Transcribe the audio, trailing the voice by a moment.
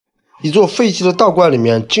一座废弃的道观里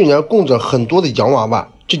面竟然供着很多的洋娃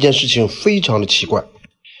娃，这件事情非常的奇怪。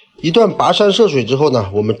一段跋山涉水之后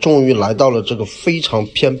呢，我们终于来到了这个非常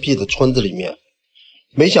偏僻的村子里面。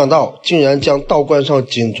没想到竟然将道观上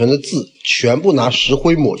仅存的字全部拿石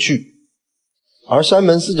灰抹去，而山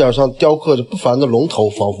门四角上雕刻着不凡的龙头，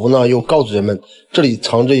仿佛呢又告诉人们这里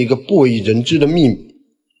藏着一个不为人知的秘密。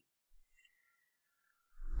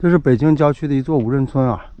这是北京郊区的一座无人村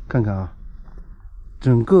啊，看看啊，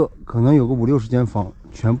整个可能有个50-60间房，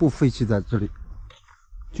全部废弃在这里。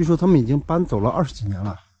据说他们已经搬走了20几年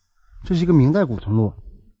了。这是一个明代古村落，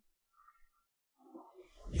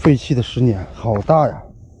废弃的10年，好大呀！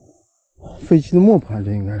废弃的磨盘，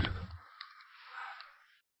这应该是。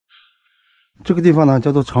这个地方呢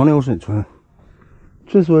叫做长流水村。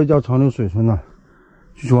之所以叫长流水村呢，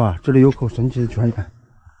据说啊，这里有口神奇的泉眼，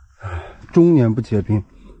终年不结冰，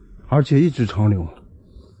而且一直长流，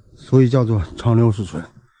所以叫做长流水村。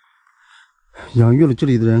养育了这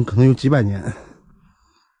里的人可能有几百年。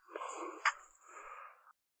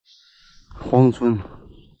荒村，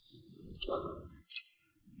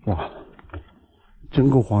哇，真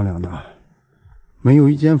够荒凉的，没有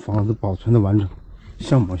一间房子保存的完整，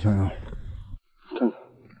像模像样。看看，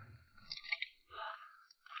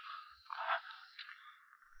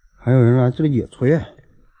还有人来这里野炊。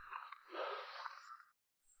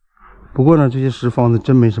不过呢，这些石房子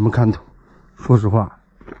真没什么看头。说实话，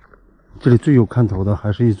这里最有看头的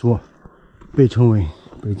还是一座被称为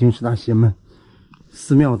北京10大邪门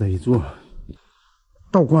寺庙的一座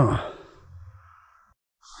道观啊。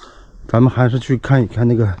咱们还是去看一看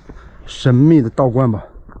那个神秘的道观吧，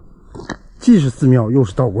既是寺庙又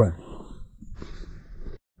是道观。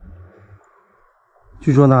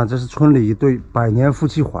据说呢，这是村里一对百年夫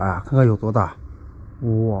妻怀啊，看看有多大，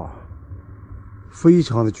哇，非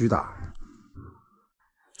常的巨大。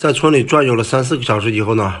在村里转悠了3-4个小时以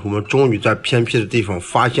后呢，我们终于在偏僻的地方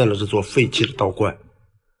发现了这座废弃的道观。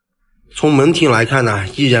从门庭来看呢，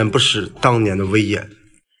依然不失当年的威严。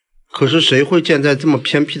可是谁会建在这么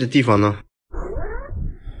偏僻的地方呢？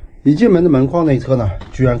一进门的门框那一侧呢，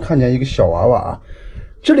居然看见一个小娃娃啊！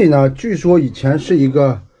这里呢，据说以前是一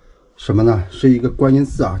个什么呢？是一个观音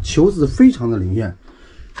寺啊，求子非常的灵验。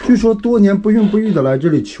据说多年不孕不育的来这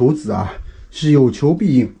里求子啊，是有求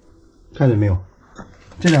必应。看见没有？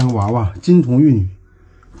这两个娃娃金童玉女，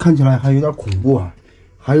看起来还有点恐怖啊！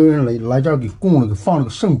还有人来这儿给放了个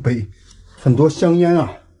圣杯，很多香烟啊！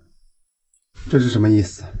这是什么意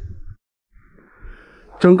思？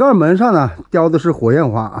整个门上呢雕的是火焰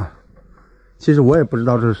花啊，其实我也不知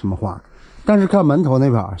道这是什么花，但是看门头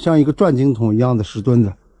那边像一个转经筒一样的石墩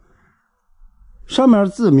子，上面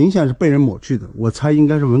字明显是被人抹去的，我猜应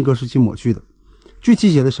该是文革时期抹去的，具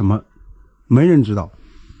体写的什么没人知道。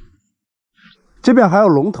这边还有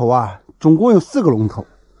龙头啊，总共有4个龙头，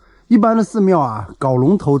一般的寺庙啊搞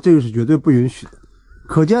龙头这个是绝对不允许的，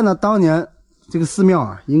可见呢当年这个寺庙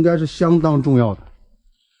啊应该是相当重要的。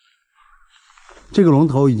这个龙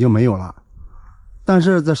头已经没有了，但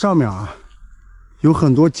是在上面啊有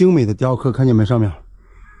很多精美的雕刻，看见没？上面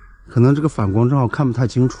可能这个反光正好看不太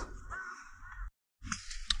清楚。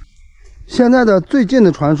现在的最近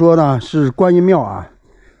的传说呢是观音庙啊，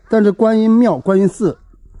但这观音庙、观音寺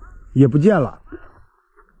也不见了，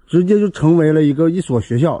直接就成为了一所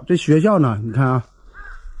学校。这学校呢，你看啊，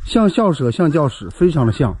像校舍像教室，非常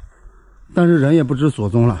的像，但是人也不知所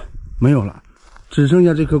踪了，没有了，只剩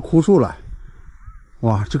下这棵枯树了。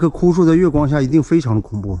哇，这棵枯树在月光下一定非常的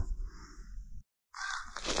恐怖。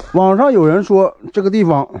网上有人说这个地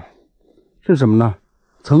方是什么呢？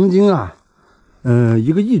曾经啊，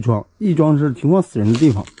一个义庄，义庄是停放死人的地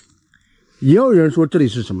方。也有人说这里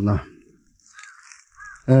是什么呢？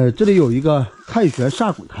这里有一个太玄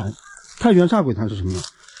煞鬼坛。太玄煞鬼坛是什么呢？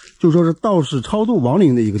就说是道士超度亡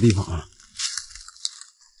灵的一个地方啊。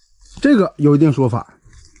这个有一定说法。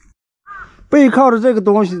背靠着这个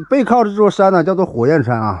东西，背靠着这座山呢，叫做火焰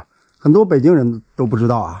山啊。很多北京人都不知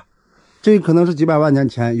道啊。这可能是几百万年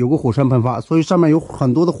前有个火山喷发，所以上面有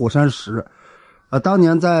很多的火山石。当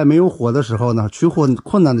年在没有火的时候呢，取火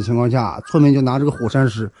困难的情况下，村民就拿这个火山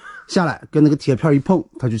石下来，跟那个铁片一碰，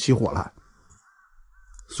它就起火了。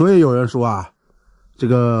所以有人说啊，这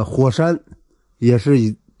个火山也是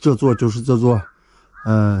以这座叫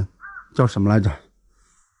什么来着？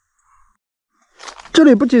这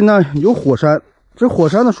里不仅呢有火山，这火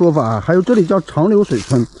山的说法啊，还有这里叫长流水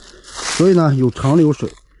村，所以呢有长流水。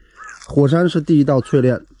火山是第一道淬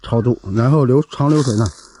炼超度，然后长流水呢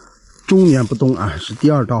终年不动啊，是第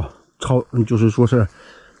2道就是说是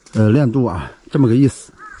炼度啊，这么个意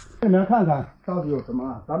思。这里面看看到底有什么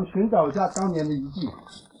啊？咱们寻找一下当年的遗迹。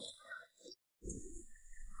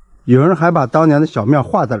有人还把当年的小庙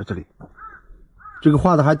画在了这里，这个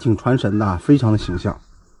画的还挺传神的，非常的形象。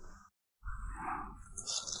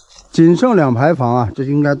仅剩2排房啊，这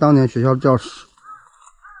应该当年学校的教室。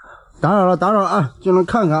打扰了，打扰了啊！进来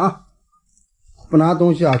看看啊，不拿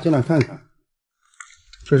东西啊，进来看看。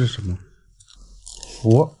这是什么？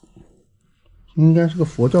佛，应该是个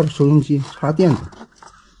佛教的收音机，插电的，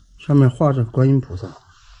上面画着观音菩萨。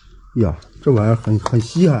呀，这玩意儿很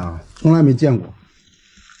稀罕啊，从来没见过。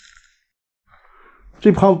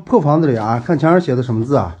这破房子里啊，看墙上写的什么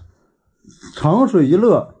字啊？长水一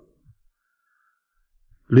乐，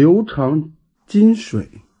流长金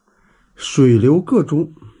水，水流各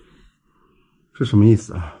中。是什么意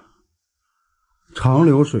思啊？长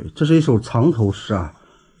流水，这是一首藏头诗啊！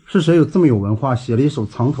是谁有这么有文化，写了一首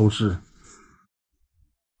藏头诗？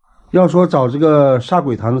要说找这个杀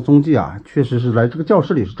鬼坛的踪迹啊，确实是来这个教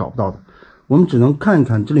室里是找不到的，我们只能看一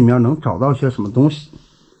看这里面能找到些什么东西。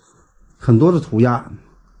很多的涂鸦，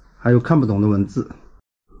还有看不懂的文字。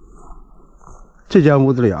这间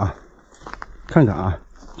屋子里啊，看看啊，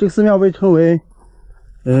这个寺庙被称为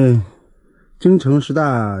京城10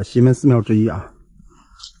大邪门寺庙之一啊。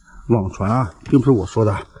网传啊，并不是我说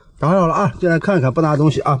的。打扰了啊，进来看看，不拿东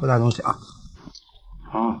西啊，不拿东西啊。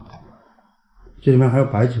好，这里面还有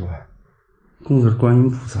白酒啊，供的是观音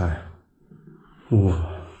菩萨呀。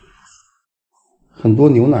哇，很多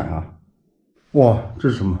牛奶啊。哇，这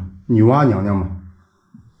是什么？女娲娘娘吗？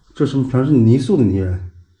这什么？全是泥塑的泥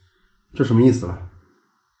人，这什么意思了？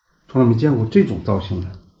从来没见过这种造型的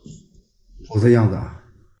菩萨样子啊。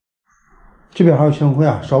这边还有香灰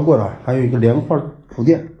啊，烧过的，还有一个莲花铺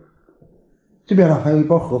垫。这边呢还有一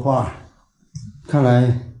包荷花，看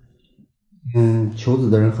来求子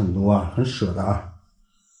的人很多啊，很舍得啊。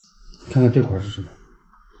看看这块是什么？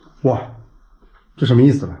哇，这什么意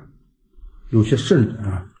思了？有些瘆人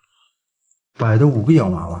啊。摆的5个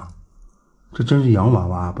洋娃娃，这真是洋娃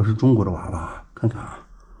娃，不是中国的娃娃。看看啊，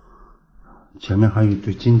前面还有一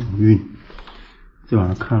对金童玉女，这晚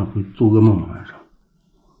上看了会做噩梦晚上。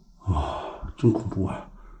哇，真恐怖啊！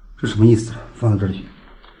这什么意思？放在这里。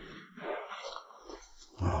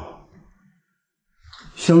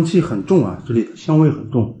香气很重啊，这里的香味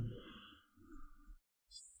很重。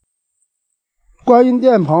观音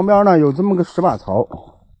殿旁边呢有这么个石把槽，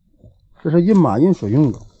这是印马印水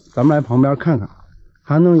用的。咱们来旁边看看，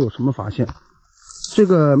还能有什么发现？这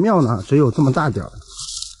个庙呢只有这么大点儿，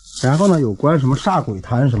然后呢有关什么煞鬼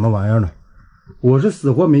坛什么玩意儿的，我是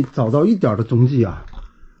死活没找到一点的踪迹啊。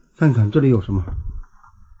看看这里有什么？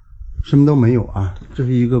什么都没有啊！这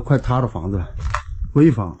是一个快塌的房子，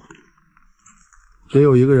危房。只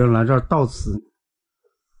有一个人来这儿到此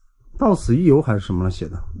一游还是什么了写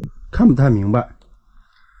的，看不太明白。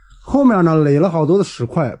后面呢垒了好多的石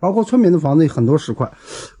块，包括村民的房子也很多石块。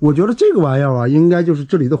我觉得这个玩意儿啊，应该就是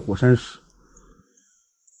这里的火山石。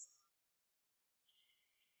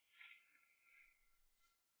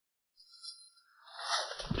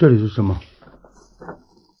这里是什么？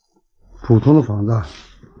普通的房子啊，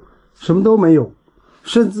什么都没有，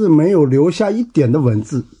甚至没有留下一点的文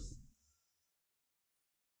字。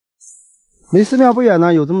离寺庙不远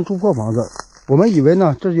呢，有这么处破房子，我们以为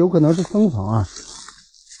呢这有可能是僧房啊，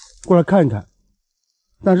过来看一看，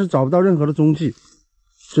但是找不到任何的踪迹，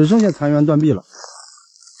只剩下残垣断壁了。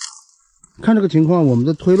看这个情况，我们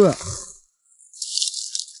这个推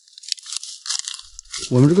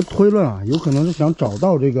论啊，有可能是想找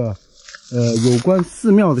到这个有关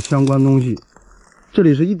寺庙的相关东西，这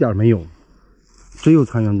里是一点没有，只有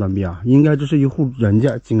残垣断壁啊，应该这是一户人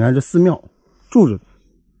家紧挨着寺庙住着的。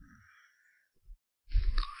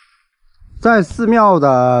在寺庙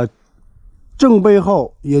的正背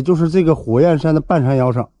后，也就是这个火焰山的半山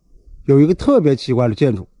腰上，有一个特别奇怪的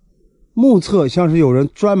建筑，目测像是有人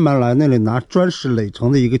专门来那里拿砖石垒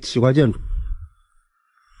成的一个奇怪建筑。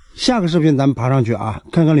下个视频咱们爬上去啊，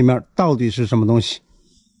看看里面到底是什么东西。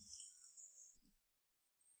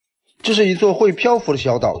这是一座会漂浮的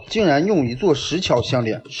小岛，竟然用一座石桥相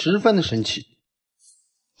连，十分的神奇。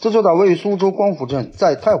这座岛位于苏州光福镇，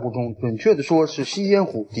在太湖中，准确的说是西烟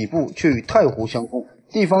湖，底部却与太湖相通。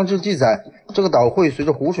地方志记载，这个岛会随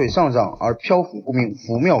着湖水上涨而漂浮，故名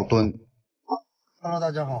浮庙墩。Hello，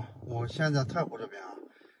 大家好，我现在在太湖这边啊。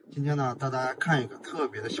今天呢，带大家看一个特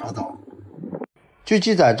别的小岛。据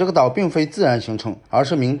记载，这个岛并非自然形成，而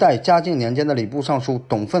是明代嘉靖年间的礼部尚书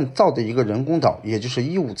董奋造的一个人工岛，也就是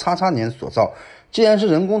15XX年所造。既然是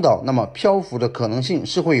人工岛，那么漂浮的可能性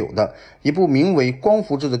是会有的。一部名为《光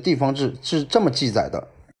福志》的地方志是这么记载的：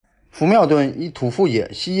浮庙墩，一土腹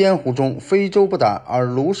也，西烟湖中，非舟不达，而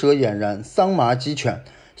芦蛇俨然，桑麻鸡犬，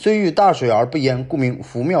虽遇大水而不淹，故名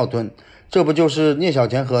浮庙墩。这不就是聂小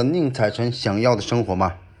倩和宁采臣想要的生活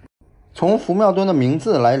吗？从浮庙墩的名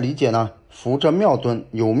字来理解呢，扶着庙墩，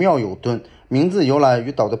有庙有墩，名字由来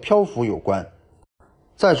与岛的漂浮有关。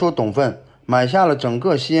再说董奋买下了整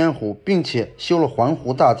个西烟湖，并且修了环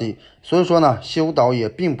湖大堤，所以说呢，修岛也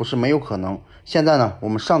并不是没有可能。现在呢，我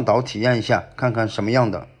们上岛体验一下，看看什么样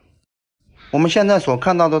的。我们现在所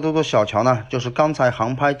看到的这座小桥呢，就是刚才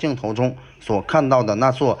航拍镜头中所看到的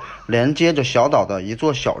那座连接着小岛的一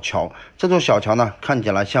座小桥。这座小桥呢，看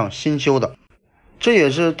起来像新修的，这也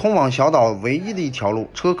是通往小岛唯一的一条路，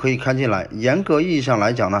车可以开进来。严格意义上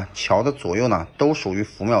来讲呢，桥的左右呢都属于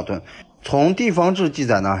浮庙墩。从地方志记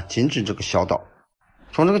载呢，仅指这个小岛。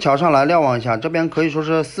从这个桥上来瞭望一下，这边可以说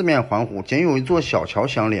是四面环湖，仅有一座小桥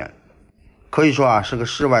相连，可以说啊是个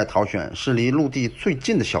世外桃源，是离陆地最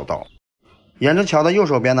近的小岛。沿着桥的右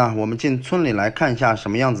手边呢，我们进村里来看一下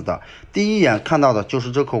什么样子的。第一眼看到的就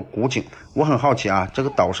是这口古井，我很好奇啊，这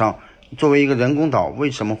个岛上作为一个人工岛，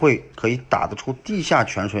为什么会可以打得出地下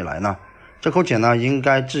泉水来呢？这口井呢，应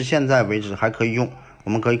该至现在为止还可以用。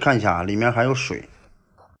我们可以看一下，里面还有水。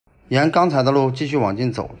沿刚才的路继续往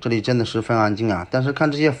进走，这里真的十分安静啊。但是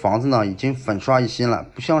看这些房子呢，已经粉刷一新了，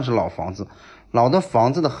不像是老房子。老的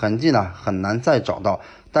房子的痕迹呢，很难再找到，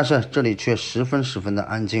但是这里却十分的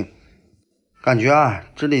安静。感觉啊，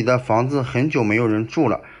这里的房子很久没有人住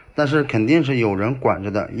了，但是肯定是有人管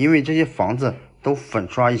着的，因为这些房子都粉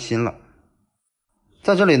刷一新了。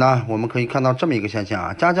在这里呢，我们可以看到这么一个现象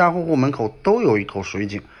啊，家家户户门口都有一口水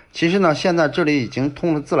井。其实呢，现在这里已经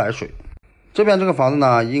通了自来水。这边这个房子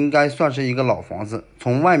呢，应该算是一个老房子，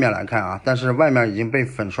从外面来看啊，但是外面已经被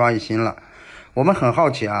粉刷一新了。我们很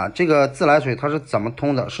好奇啊，这个自来水它是怎么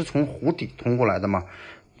通的？是从湖底通过来的吗？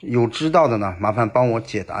有知道的呢，麻烦帮我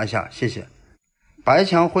解答一下，谢谢。白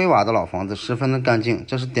墙灰瓦的老房子十分的干净，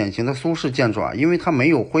这是典型的苏式建筑啊，因为它没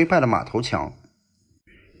有徽派的马头墙。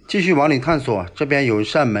继续往里探索，这边有一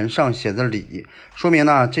扇门上写着李，说明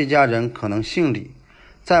呢这家人可能姓李。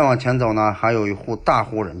再往前走呢，还有一户大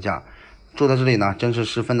户人家，住在这里呢真是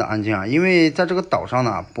十分的安静啊，因为在这个岛上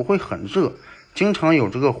呢不会很热，经常有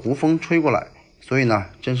这个湖风吹过来，所以呢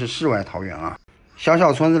真是世外桃源啊。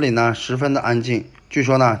小村子里呢十分的安静，据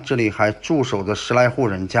说呢这里还驻守着10来户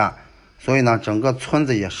人家，所以呢整个村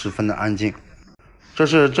子也十分的安静。这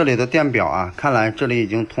是这里的电表啊，看来这里已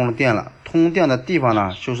经通了电了。通电的地方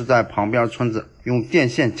呢就是在旁边村子用电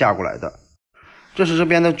线架过来的。这是这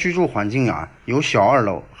边的居住环境啊，有小2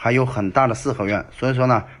楼，还有很大的4合院，所以说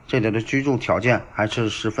呢这里的居住条件还是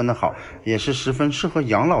十分的好，也是十分适合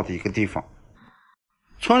养老的一个地方。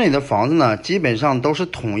村里的房子呢基本上都是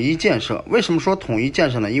统一建设，为什么说统一建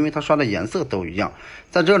设呢？因为它刷的颜色都一样。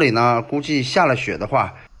在这里呢，估计下了雪的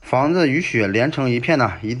话，房子与雪连成一片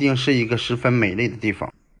呢，一定是一个十分美丽的地方。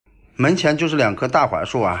门前就是2棵大槐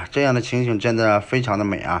树啊，这样的情景真的非常的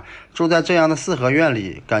美啊！住在这样的4合院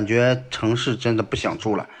里，感觉城市真的不想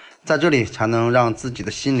住了，在这里才能让自己的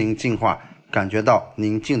心灵净化，感觉到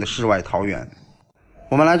宁静的世外桃源。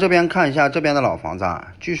我们来这边看一下这边的老房子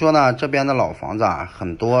啊，据说呢这边的老房子啊，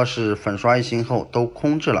很多是粉刷一新后都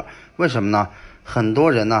空置了，为什么呢？很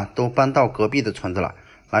多人呢都搬到隔壁的村子了。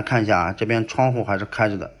来看一下啊，这边窗户还是开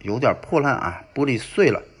着的，有点破烂啊，玻璃碎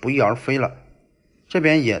了，不翼而飞了。这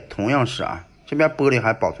边也同样是啊，这边玻璃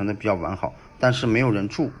还保存的比较完好，但是没有人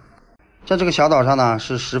住。在这个小岛上呢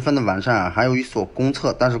是十分的完善啊，还有一所公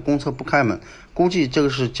厕，但是公厕不开门，估计这个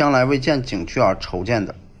是将来为建景区而筹建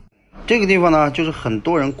的。这个地方呢就是很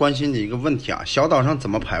多人关心的一个问题啊，小岛上怎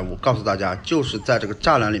么排污？告诉大家，就是在这个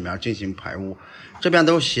栅栏里面进行排污。这边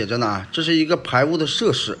都写着呢，这是一个排污的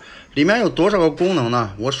设施，里面有多少个功能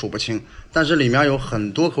呢？我数不清，但是里面有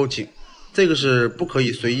很多口井，这个是不可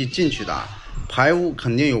以随意进去的啊。排污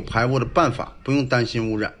肯定有排污的办法，不用担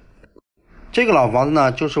心污染。这个老房子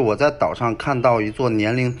呢，就是我在岛上看到一座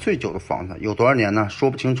年龄最久的房子，有多少年呢？说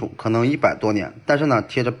不清楚，可能100多年，但是呢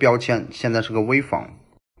贴着标签，现在是个危房。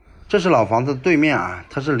这是老房子对面啊，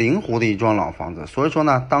它是临湖的一幢老房子，所以说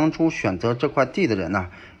呢，当初选择这块地的人呢，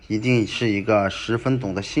一定是一个十分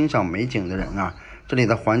懂得欣赏美景的人啊。这里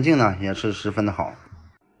的环境呢也是十分的好。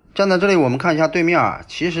站在这里我们看一下对面啊，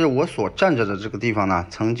其实我所站着的这个地方呢，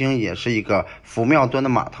曾经也是一个浮庙墩的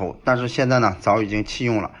码头，但是现在呢早已经弃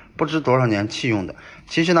用了，不知多少年弃用的。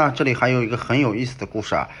其实呢这里还有一个很有意思的故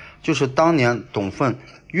事啊，就是当年董奋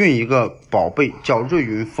运一个宝贝叫瑞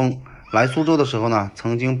云峰来苏州的时候呢，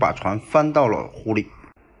曾经把船翻到了湖里。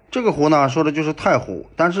这个湖呢说的就是太湖，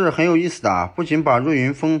但是很有意思的啊，不仅把瑞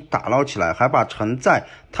云峰打捞起来，还把沉在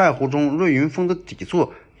太湖中瑞云峰的底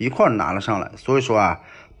座一块拿了上来。所以说啊，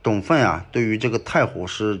董奋啊对于这个太湖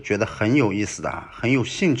是觉得很有意思的啊，很有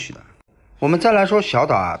兴趣的。我们再来说小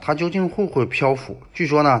岛啊，它究竟会不会漂浮？据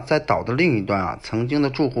说呢在岛的另一端啊，曾经的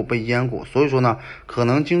住户被淹过，所以说呢可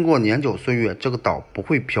能经过年久岁月，这个岛不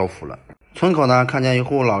会漂浮了。村口呢，看见一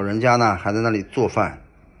户老人家呢还在那里做饭，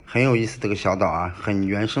很有意思。这个小岛啊，很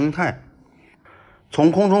原生态。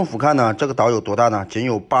从空中俯瞰呢，这个岛有多大呢？仅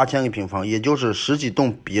有8000个平方，也就是10几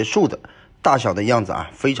栋别墅的大小的样子啊，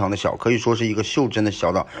非常的小，可以说是一个袖珍的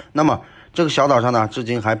小岛。那么这个小岛上呢，至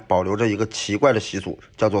今还保留着一个奇怪的习俗，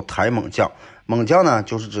叫做抬猛将。猛将呢，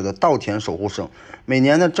就是指的稻田守护神。每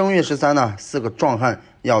年的正月13呢，4个壮汉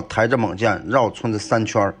要抬着猛将绕村子3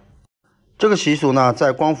圈。这个习俗呢，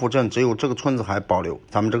在光福镇只有这个村子还保留。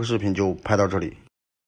咱们这个视频就拍到这里。